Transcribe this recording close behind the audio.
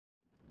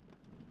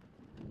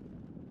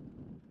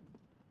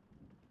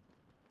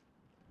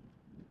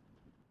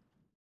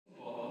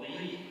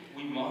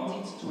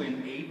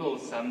able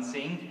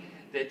something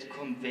that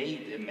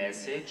conveyed a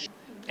message,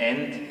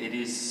 and it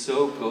is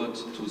so good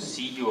to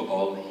see you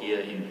all here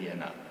in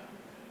Vienna.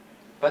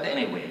 But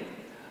anyway,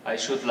 I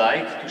should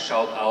like to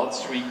shout out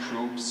three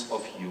groups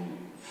of you.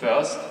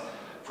 First,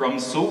 from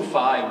so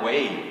far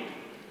away,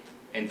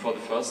 and for the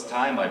first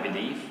time, I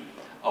believe,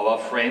 our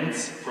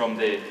friends from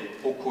the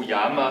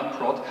Okayama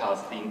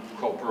Broadcasting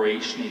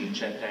Corporation in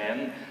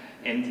Japan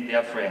and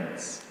their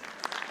friends.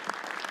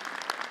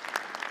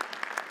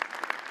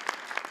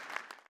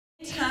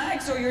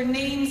 Tags or your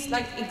names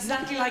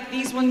exactly like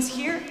these ones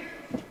here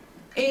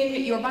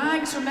in your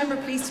bags. Remember,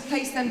 please to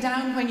place them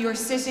down when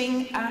you're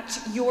sitting at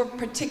your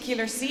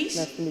particular seat.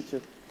 Nice to meet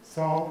you.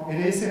 So it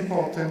is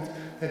important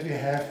that we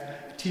have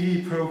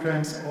TV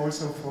programs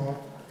also for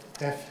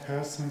deaf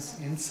persons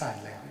in sign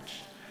language.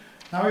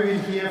 Now we will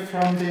hear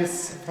from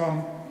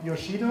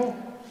Yoshido.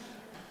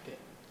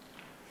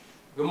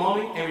 Good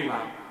morning,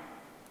 everyone.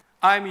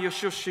 I'm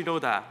Yoshio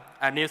Shiroda,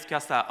 a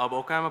newscaster of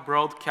Okayama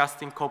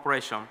Broadcasting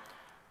Corporation,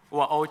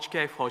 or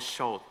OHK for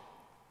short,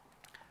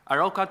 a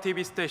local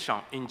TV station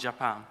in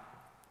Japan.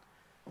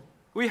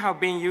 We have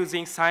been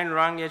using sign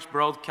language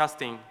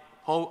broadcasting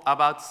for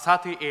about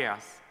 30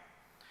 years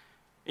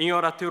in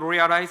order to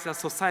realize a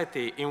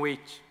society in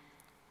which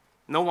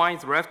no one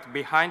is left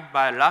behind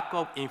by lack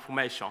of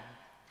information.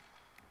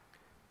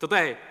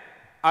 Today,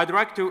 I'd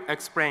like to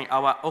explain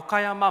our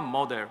Okayama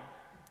model,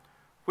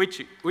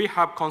 which we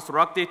have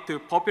constructed to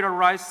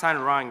popularize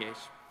sign language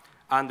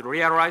and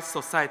realize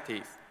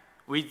societies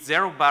with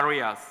zero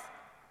barriers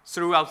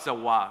throughout the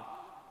world.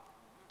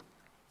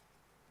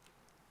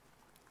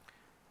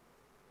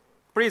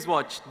 Please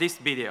watch this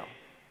video.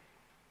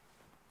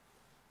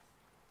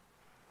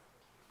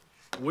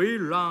 We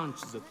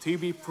launched the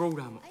TV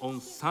program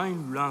on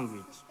sign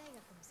language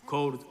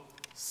called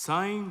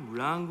Sign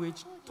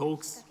Language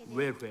Talks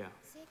Welfare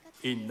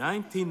in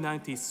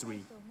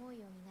 1993.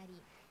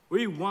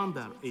 We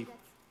wondered if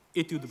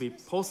it would be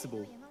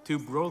possible to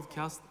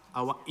broadcast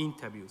our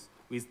interviews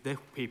with deaf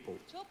people.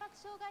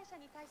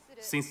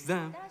 Since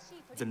then,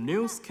 the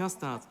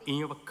newscasters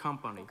in our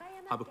company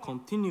have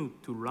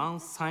continued to learn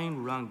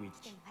sign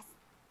language.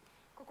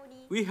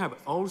 We have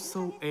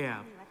also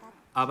aired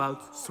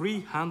about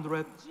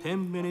 300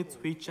 10-minute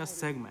feature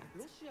segments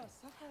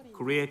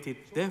created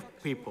deaf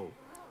people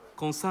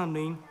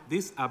concerning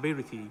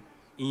disability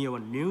in our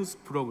news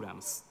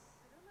programs.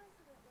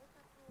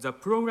 The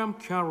program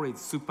carries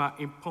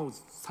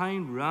superimposed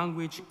sign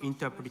language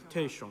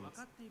interpretations,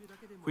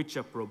 which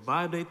are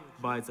provided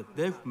by the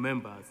deaf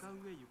members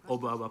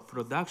of our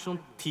production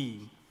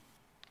team.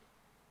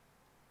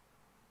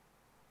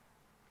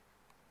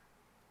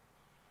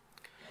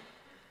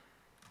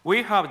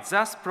 We have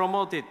thus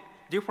promoted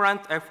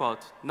different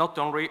efforts, not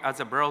only as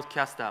a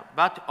broadcaster,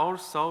 but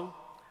also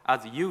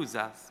as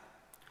users.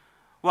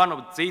 One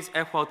of these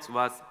efforts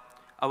was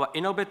our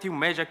innovative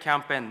major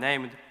campaign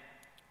named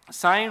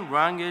Sign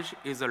Language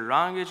is a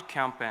Language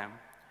campaign.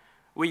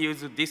 We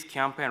used this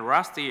campaign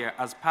last year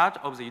as part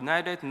of the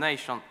United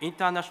Nations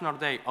International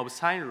Day of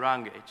Sign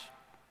Language.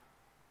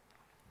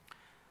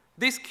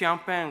 This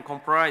campaign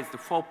comprised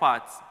 4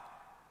 parts: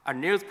 a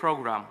news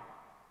program,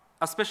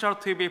 a special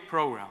TV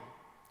program,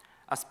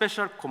 a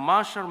special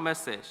commercial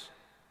message,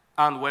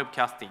 and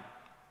webcasting.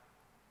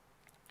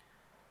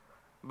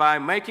 By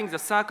making the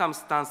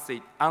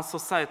circumstances and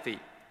society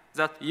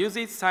that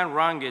uses sign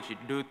language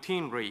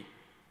routinely,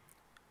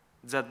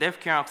 the deaf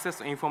can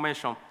access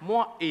information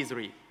more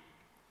easily.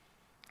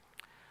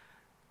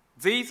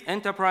 These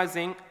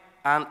enterprising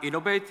and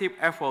innovative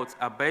efforts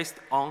are based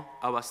on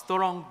our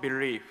strong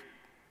belief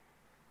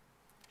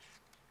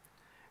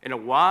in a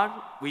world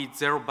with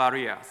zero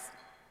barriers.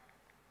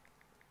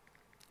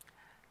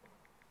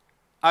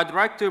 I'd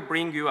like to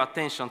bring your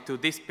attention to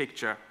this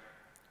picture.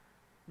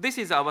 This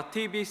is our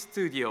TV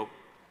studio,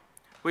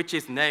 which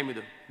is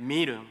named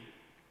Miru.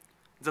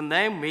 The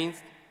name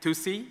means to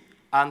see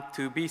and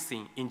to be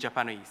seen in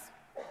Japanese.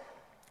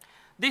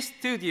 This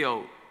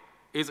studio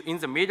is in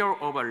the middle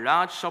of a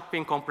large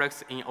shopping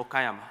complex in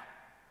Okayama.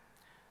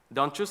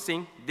 Don't you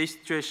think this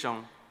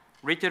situation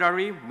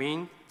literally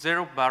means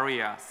zero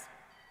barriers?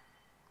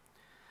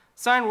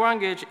 Sign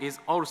language is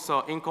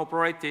also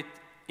incorporated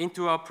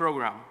into our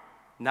program,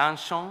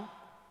 Nanshon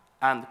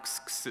and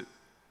Kusukusu.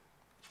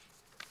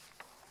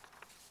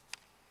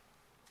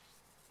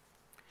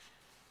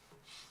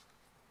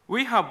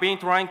 We have been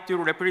trying to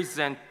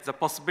represent the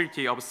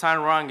possibility of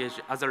sign language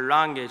as a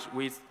language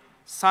with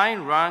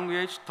sign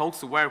language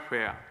talks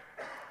welfare.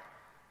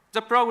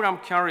 The program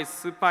carries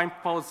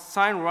superimposed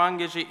sign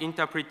language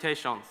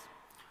interpretations,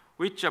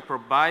 which are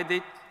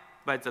provided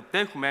by the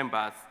deaf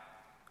members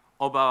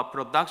of our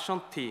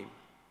production team.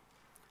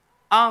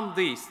 And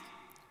this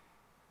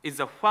is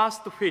the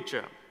first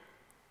feature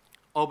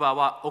of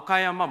our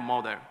Okayama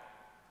model.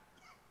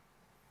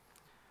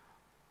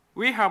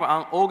 We have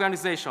an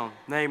organization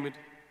named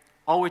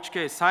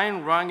OHK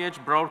Sign Language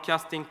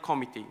Broadcasting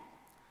Committee.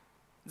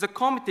 The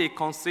committee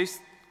consists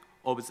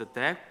of the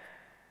deaf,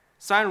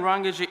 sign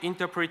language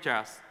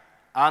interpreters,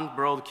 and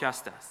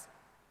broadcasters.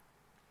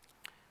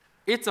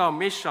 It's our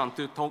mission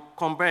to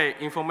convey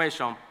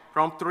information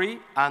promptly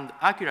and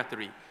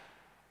accurately.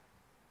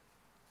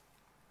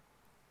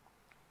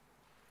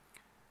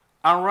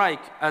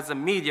 Unlike as a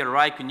media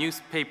like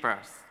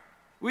newspapers,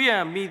 we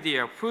are a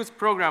media whose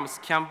programs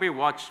can be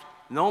watched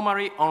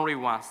normally only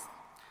once.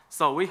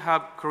 So we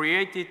have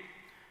created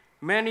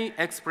many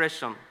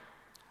expressions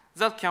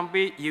that can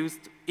be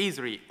used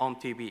easily on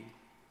TV.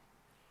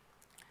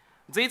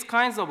 These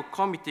kinds of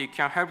committee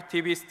can help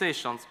TV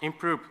stations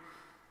improve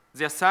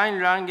their sign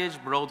language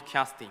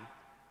broadcasting.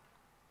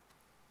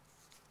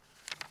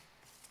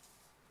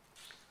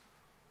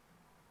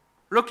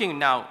 Looking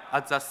now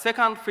at the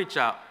second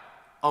feature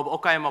of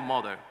Okayama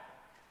model.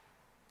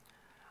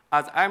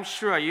 As I'm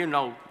sure you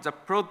know, the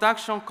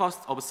production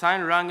costs of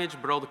sign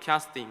language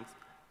broadcasting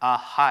are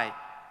high.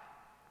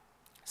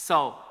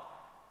 So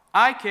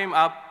I came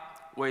up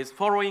with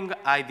following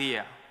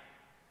idea.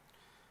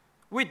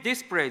 We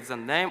display the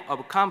name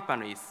of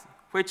companies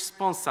which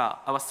sponsor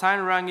our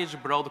sign language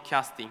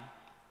broadcasting.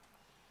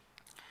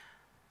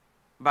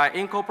 By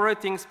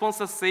incorporating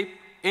sponsorship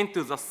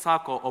into the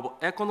circle of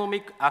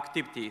economic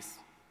activities,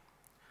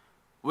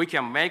 we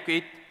can make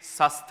it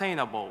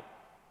sustainable.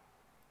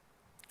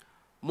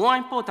 More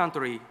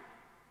importantly,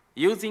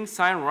 using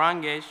sign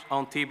language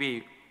on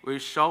TV will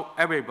show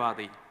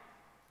everybody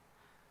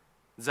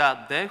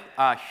that they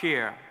are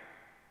here,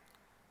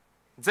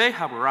 they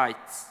have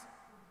rights,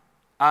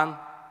 and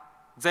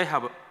they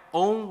have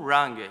own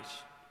language.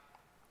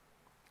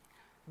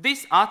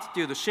 This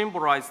attitude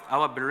symbolized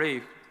our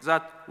belief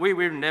that we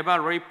will never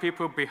leave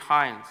people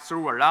behind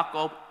through a lack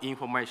of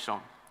information,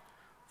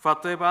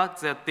 whatever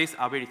their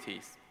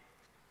disabilities.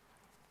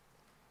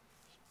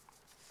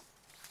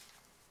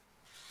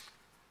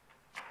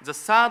 The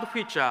third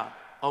feature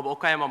of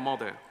Okayama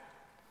model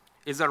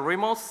is a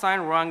remote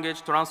sign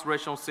language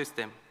translation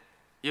system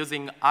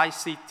using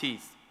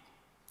ICTs.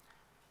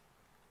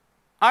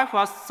 I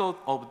first thought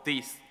of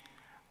this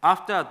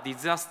after a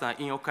disaster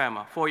in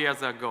Okayama 4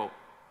 years ago,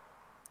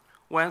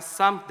 when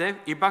some deaf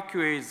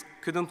evacuees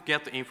couldn't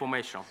get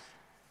information.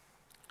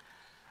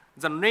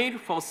 The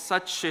need for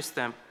such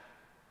system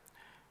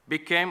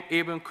became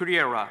even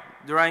clearer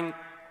during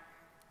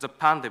the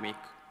pandemic,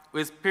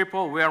 with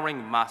people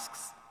wearing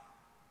masks.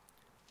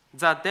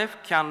 The deaf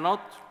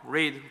cannot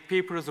read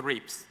people's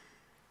lips.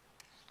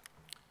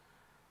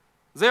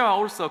 There are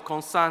also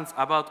concerns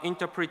about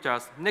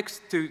interpreters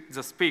next to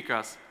the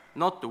speakers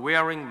not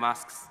wearing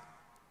masks.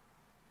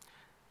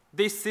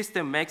 This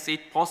system makes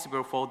it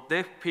possible for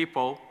deaf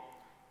people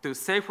to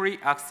safely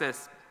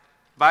access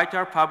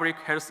vital public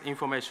health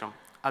information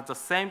at the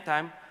same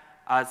time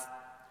as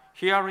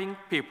hearing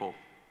people.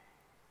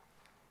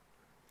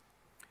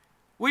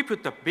 We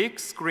put a big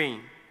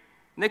screen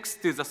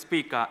next to the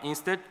speaker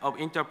instead of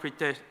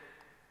interpretation.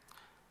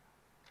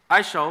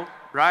 I show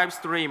live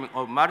streaming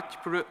of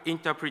multiple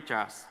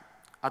interpreters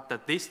at a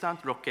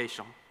distant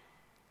location.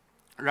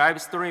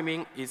 Live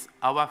streaming is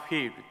our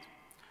field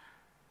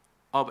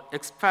of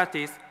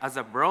expertise as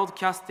a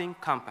broadcasting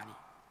company.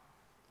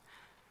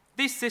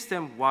 This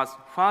system was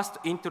first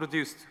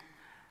introduced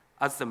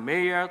at the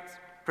mayor's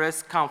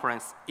press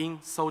conference in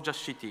Soja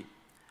City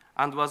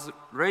and was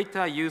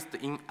later used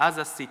in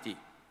other cities.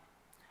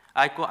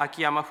 Aiko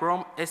Akiyama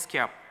from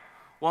SCAP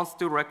wants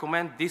to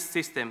recommend this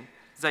system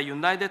to the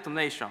United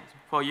Nations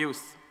for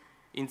use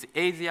in the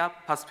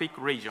Asia-Pacific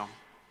region.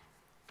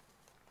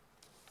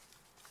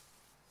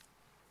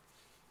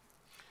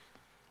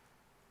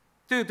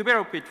 To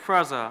develop it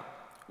further,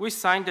 we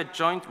signed a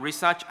joint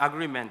research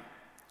agreement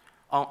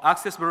on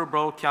accessible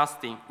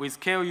broadcasting with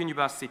Keio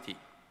University.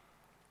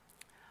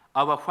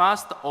 Our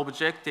first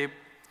objective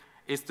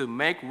is to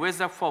make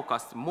weather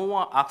forecast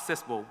more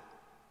accessible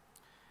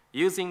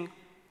using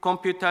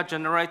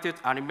computer-generated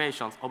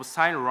animations of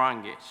sign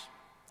language.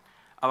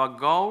 Our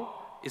goal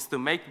is to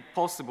make it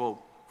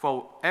possible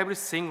for every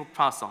single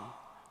person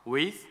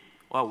with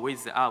or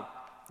without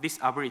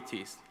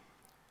disabilities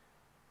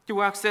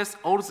to access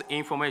all the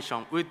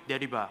information we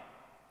deliver.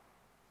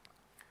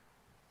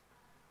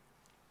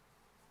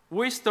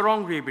 We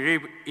strongly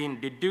believe in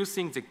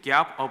reducing the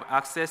gap of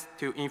access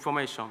to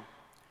information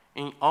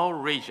in all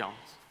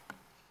regions.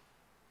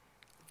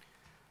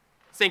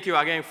 Thank you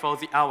again for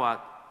the award.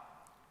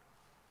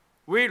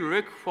 We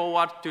look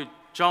forward to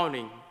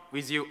joining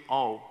with you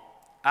all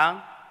and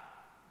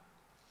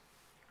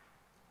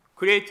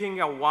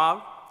creating a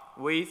world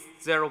with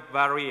zero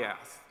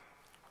barriers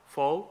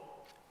for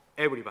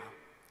everyone.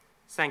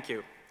 Thank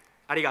you.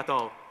 ありがと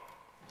う。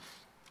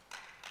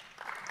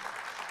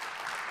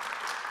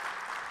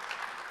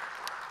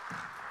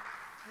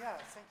Yeah,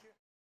 thank you.